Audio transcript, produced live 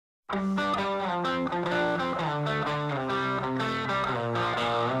So today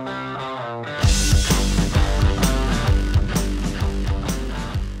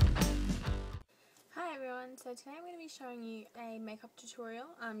I'm going to be showing you a makeup tutorial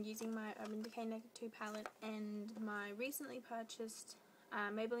using my Decay Naked 2 palette and my recently purchased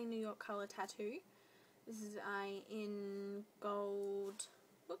MaybellineNY color tattoo. This is in gold,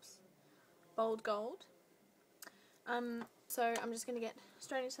 bold gold. So I'm just going to get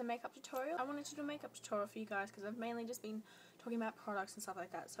straight into the makeup tutorial. I wanted to do a makeup tutorial for you guys because I've mainly just been talking about products and stuff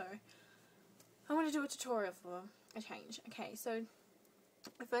like that, so I want to do a tutorial for a change. Okay, so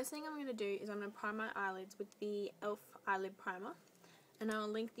the first thing I'm going to do is I'm going to prime my eyelids with the e.l.f. Eyelid Primer, and I'll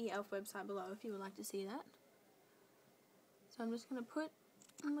link the e.l.f. website below if you would like to see that. So I'm just going to put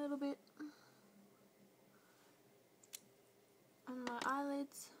a little bit on my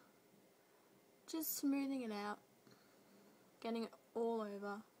eyelids, just smoothing it out, getting it all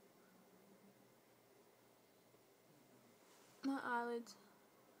over my eyelids.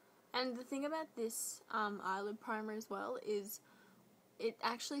 And the thing about this eyelid primer as well is it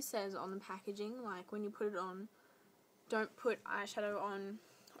actually says on the packaging, like when you put it on, don't put eyeshadow on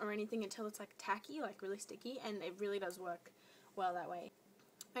or anything until it's like tacky, like really sticky, and it really does work well that way.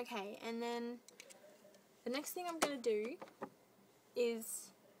 Okay, and then the next thing I'm going to do is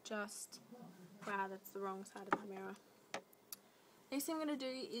just, wow, that's the wrong side of the mirror. Next thing I'm going to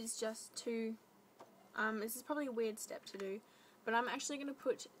do is just to, this is probably a weird step to do, but I'm actually going to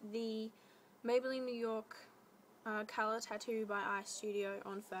put the MaybellineNY Color Tattoo by Eye Studio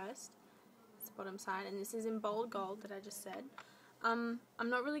on first. It's the bottom side, and this is in bold gold that I just said. I'm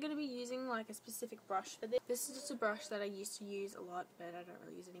not really going to be using like a specific brush for this. This is just a brush that I used to use a lot, but I don't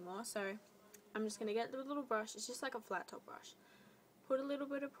really use anymore. So I'm just going to get the little brush. It's just like a flat top brush. Put a little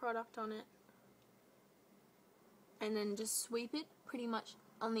bit of product on it, and then just sweep it pretty much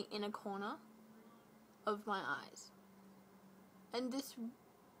on the inner corner of my eyes. And this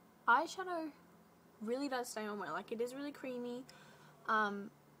eyeshadow really does stay on well. Like, it is really creamy, it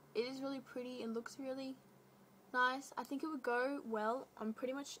is really pretty and looks really nice. I think it would go well on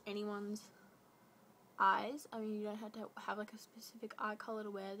pretty much anyone's eyes. I mean, you don't have to have like a specific eye color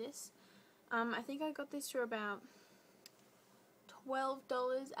to wear this. I think I got this for about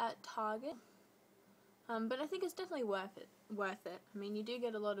 $12 at Target, but I think it's definitely worth it. I mean, you do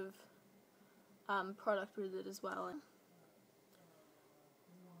get a lot of product with it as well.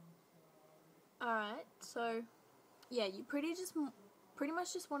 Alright, so yeah, you pretty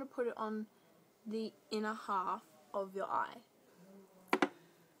much just want to put it on the inner half of your eye.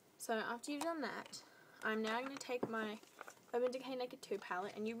 So after you've done that, I'm now going to take my Decay Naked 2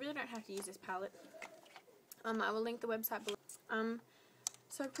 palette, and you really don't have to use this palette. I will link the website below.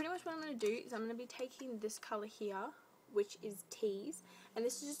 So pretty much what I'm going to do is I'm going to be taking this colour here, which is Tease, and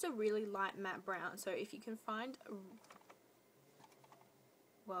this is just a really light matte brown. So if you can find a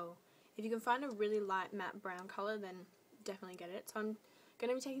really light matte brown colour, then definitely get it. So I'm going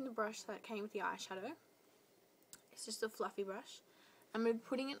to be taking the brush that came with the eyeshadow. It's just a fluffy brush. I'm going to be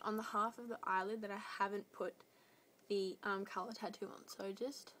putting it on the half of the eyelid that I haven't put the colour tattoo on. So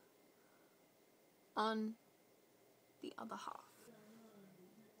just on the other half.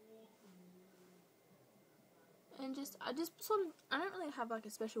 And I don't really have like a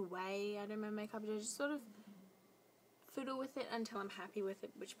special way I do my makeup. I just sort of fiddle with it until I'm happy with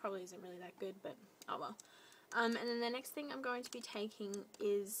it, which probably isn't really that good, but oh well. And then the next thing I'm going to be taking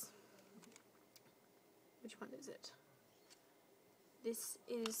is, which one is it? This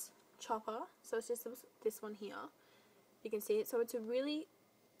is Chopper, so it's just this one here. You can see it. So it's a really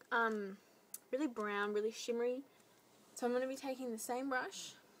brown, really shimmery. So I'm going to be taking the same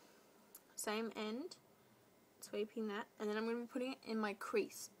brush, same end, sweeping that, and then I'm going to be putting it in my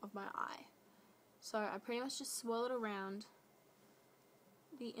crease of my eye. So I pretty much just swirl it around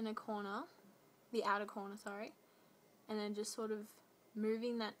the outer corner, sorry, and then just sort of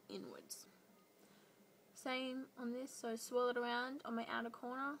moving that inwards. Same on this, so swirl it around on my outer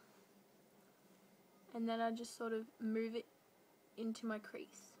corner, and then I just sort of move it into my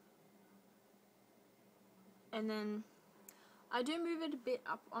crease. And then I do move it a bit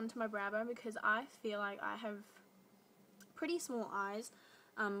up onto my brow bone because I feel like I have pretty small eyes.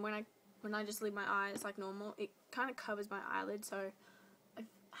 When I just leave my eyes like normal, it kind of covers my eyelid, so I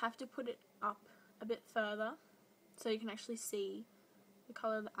have to put it up a bit further so you can actually see the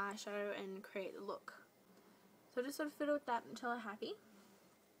colour of the eyeshadow and create the look. So just sort of fiddle with that until I'm happy.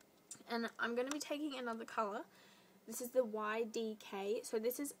 And I'm going to be taking another colour. This is the YDK, so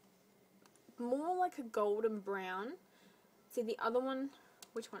this is more like a golden brown. See, the other one,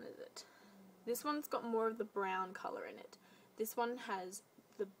 which one is it? This one's got more of the brown colour in it. This one has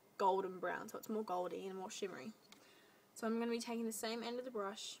the golden brown, so it's more goldy and more shimmery. So I'm going to be taking the same end of the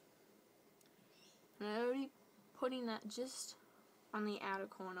brush, and I'm going to be putting that just on the outer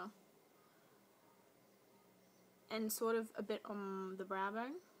corner and sort of a bit on the brow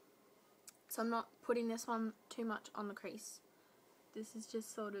bone. So I'm not putting this one too much on the crease. This is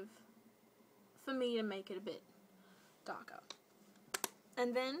just sort of for me to make it a bit darker.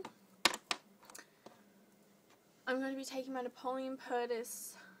 And then I'm going to be taking my Napoleon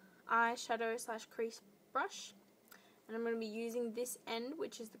Purtis eyeshadow slash crease brush, and I'm going to be using this end,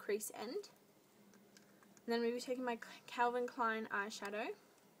 which is the crease end. And then I'm going to be taking my Calvin Klein eyeshadow,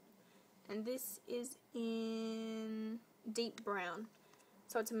 and this is in deep brown,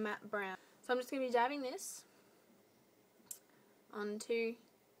 so it's a matte brown. So I'm just going to be dabbing this onto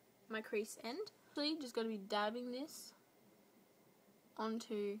my crease end. Actually, just going to be dabbing this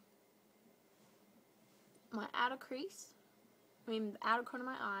onto my outer crease, the outer corner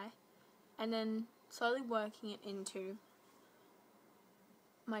of my eye, and then slowly working it into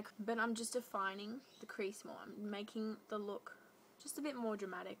my, but I'm just defining the crease more. I'm making the look just a bit more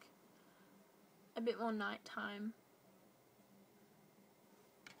dramatic, a bit more nighttime.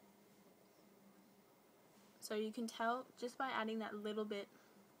 So you can tell just by adding that little bit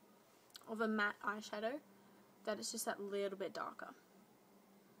of a matte eyeshadow that it's just that little bit darker.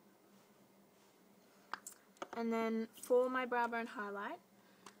 And then for my brow bone highlight,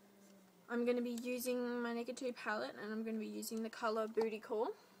 I'm going to be using my Naked 2 palette, and I'm going to be using the colour Booty Call.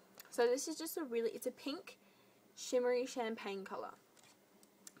 So this is just it's a pink shimmery champagne colour,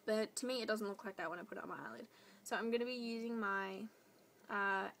 but to me it doesn't look like that when I put it on my eyelid. So I'm going to be using my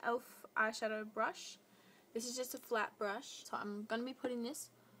e.l.f. eyeshadow brush. This is just a flat brush, so I'm going to be putting this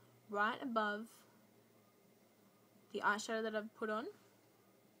right above the eyeshadow that I've put on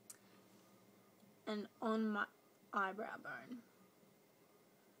and on my eyebrow bone.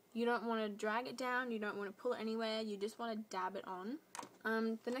 You don't want to drag it down, you don't want to pull it anywhere, you just want to dab it on.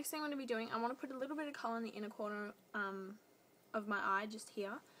 The next thing I'm going to be doing, I want to put a little bit of colour in the inner corner of my eye, just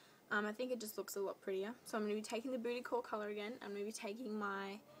here. I think it just looks a lot prettier. So I'm going to be taking the Booty Call colour again. I'm going to be taking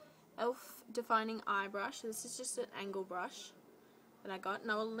my e.l.f. defining eye brush. This is just an angle brush that I got,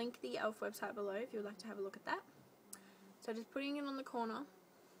 and I will link the e.l.f. website below if you would like to have a look at that. So just putting it on the corner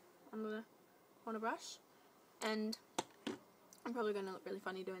brush, and I'm probably going to look really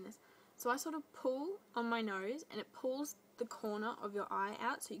funny doing this. So I sort of pull on my nose, and it pulls the corner of your eye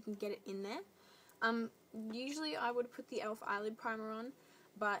out so you can get it in there. Usually I would put the e.l.f. eyelid primer on,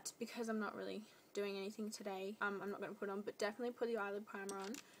 but because I'm not really doing anything today, I'm not going to put it on, but definitely put the eyelid primer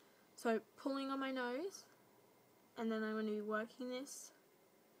on. So pulling on my nose, and then I'm going to be working this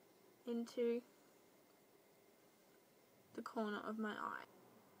into the corner of my eye.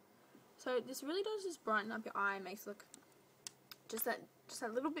 So this really does just brighten up your eye and makes it look just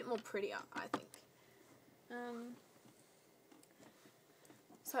that little bit more prettier, I think.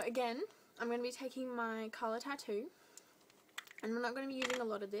 So again, I'm going to be taking my colour tattoo, and we're not going to be using a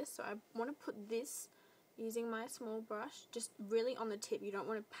lot of this, so I want to put this using my small brush just really on the tip. You don't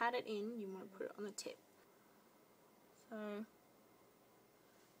want to pat it in, you want to put it on the tip. So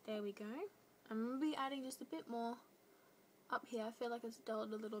there we go. I'm going to be adding just a bit more up here. I feel like it's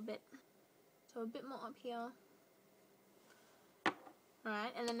dulled a little bit. So a bit more up here.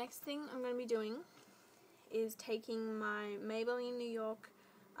 Alright, and the next thing I'm going to be doing is taking my MaybellineNY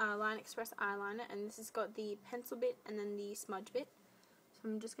Line Express eyeliner, and this has got the pencil bit and then the smudge bit. So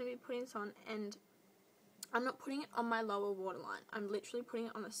I'm just going to be putting this on, and I'm not putting it on my lower waterline. I'm literally putting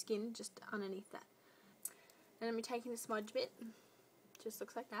it on the skin just underneath that. And I'm taking the smudge bit, just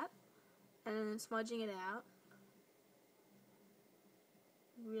looks like that, and then smudging it out.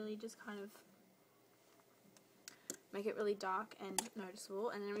 Really just kind of make it really dark and noticeable.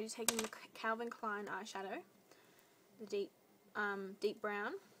 And then I'm just taking the Calvin Klein eyeshadow, the deep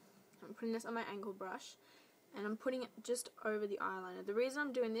brown. I'm putting this on my angle brush, and I'm putting it just over the eyeliner. The reason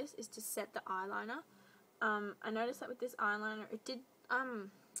I'm doing this is to set the eyeliner. I noticed that with this eyeliner, it did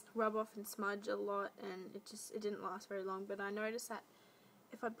rub off and smudge a lot, and it didn't last very long. But I noticed that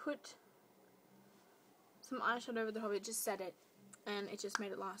if I put some eyeshadow over the top, it just set it, and it just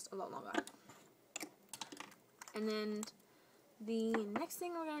made it last a lot longer. And then the next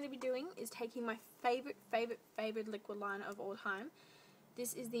thing we're going to be doing is taking my favorite liquid liner of all time.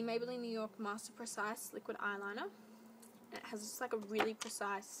 This is the MaybellineNY Master Precise Liquid Eyeliner. And it has just like a really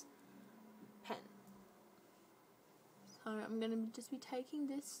precise pen. So I'm going to just be taking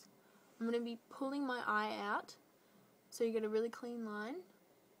this. I'm going to be pulling my eye out so you get a really clean line.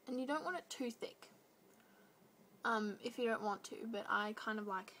 And you don't want it too thick if you don't want to, but I kind of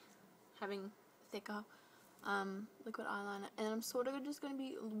like having thicker liquid eyeliner, and I'm sort of just going to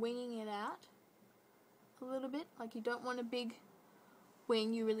be winging it out a little bit. Like, you don't want a big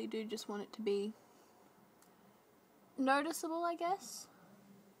wing, you really do just want it to be noticeable, I guess.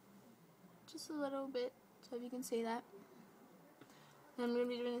 Just a little bit, so if you can see that. And I'm going to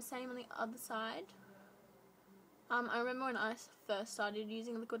be doing the same on the other side. I remember when I first started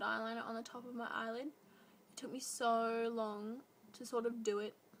using liquid eyeliner on the top of my eyelid, it took me so long to sort of do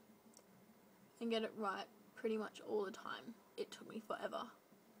it and get it right pretty much all the time. It took me forever.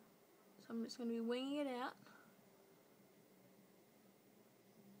 So I'm just going to be winging it out.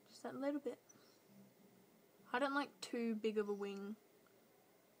 Just that little bit. I don't like too big of a wing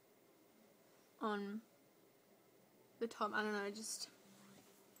on the top. I don't know,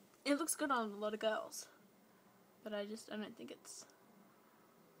 it looks good on a lot of girls, but I don't think it's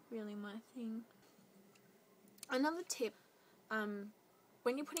really my thing. Another tip,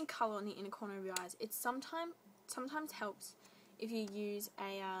 when you're putting colour on the inner corner of your eyes, it sometimes helps if you use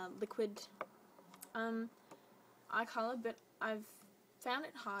a liquid eye colour, but I've found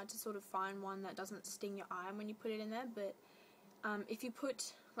it hard to sort of find one that doesn't sting your eye when you put it in there. But if you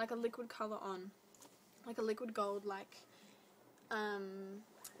put like a liquid colour on, like a liquid gold, like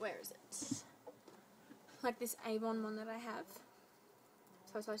where is it? Like this Avon one that I have.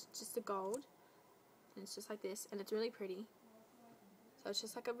 So it's just a gold, and it's just like this, and it's really pretty. So it's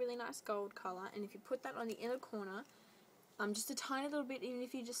just like a really nice gold colour, and if you put that on the inner corner, just a tiny little bit, even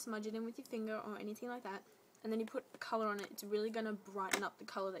if you just smudge it in with your finger or anything like that, and then you put colour on it, it's really going to brighten up the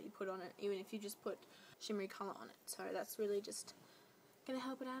colour that you put on it, even if you just put shimmery colour on it. So that's really just going to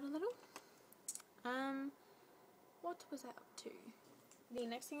help it out a little. What was I up to? The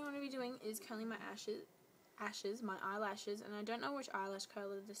next thing I'm going to be doing is curling my my eyelashes, and I don't know which eyelash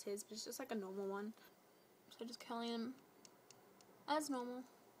curler this is, but it's just like a normal one. So just curling them as normal.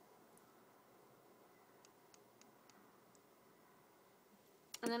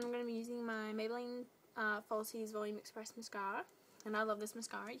 And then I'm going to be using my Maybelline Falsies Volume Express Mascara, and I love this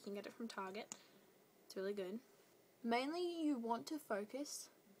mascara. You can get it from Target. It's really good. Mainly you want to focus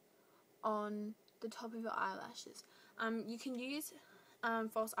on the top of your eyelashes. You can use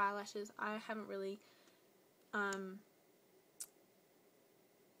false eyelashes. I haven't really had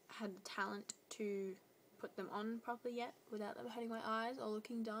the talent to put them on properly yet without them hurting my eyes or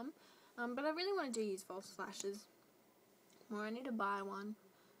looking dumb. But I really want to use false lashes. Or I need to buy one.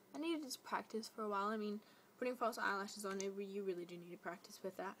 I need to just practice for a while. I mean, putting false eyelashes on, you really do need to practice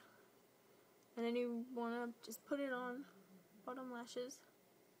with that. And then you want to just put it on bottom lashes.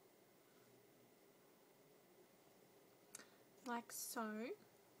 Like so.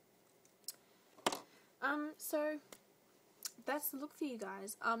 So that's the look for you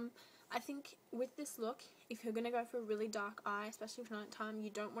guys. I think with this look, if you're going to go for a really dark eye, especially for night time, you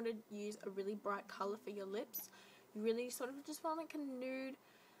don't want to use a really bright colour for your lips. You really sort of just want like a nude,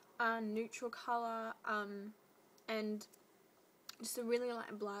 neutral colour, and just a really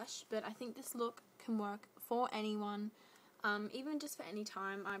light blush. But I think this look can work for anyone, even just for any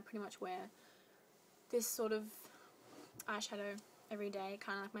time. I pretty much wear this sort of eyeshadow every day,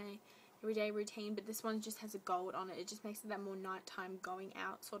 kind of like my everyday routine, but this one just has a gold on it. It just makes it that more nighttime going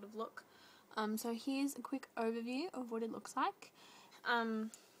out sort of look. So here's a quick overview of what it looks like.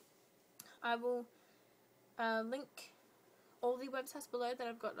 I will link all the websites below that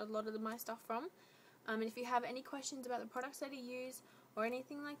I've got a lot of my stuff from. And if you have any questions about the products that I use or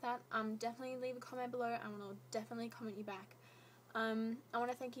anything like that, definitely leave a comment below and I'll definitely comment you back. I want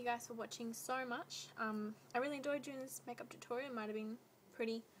to thank you guys for watching so much. I really enjoyed doing this makeup tutorial. It might have been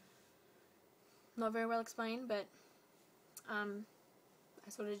pretty not very well explained, but I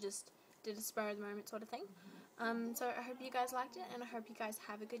sort of just did a spur of the moment sort of thing. So I hope you guys liked it, and I hope you guys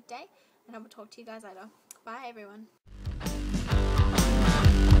have a good day, and I will talk to you guys later. Bye everyone.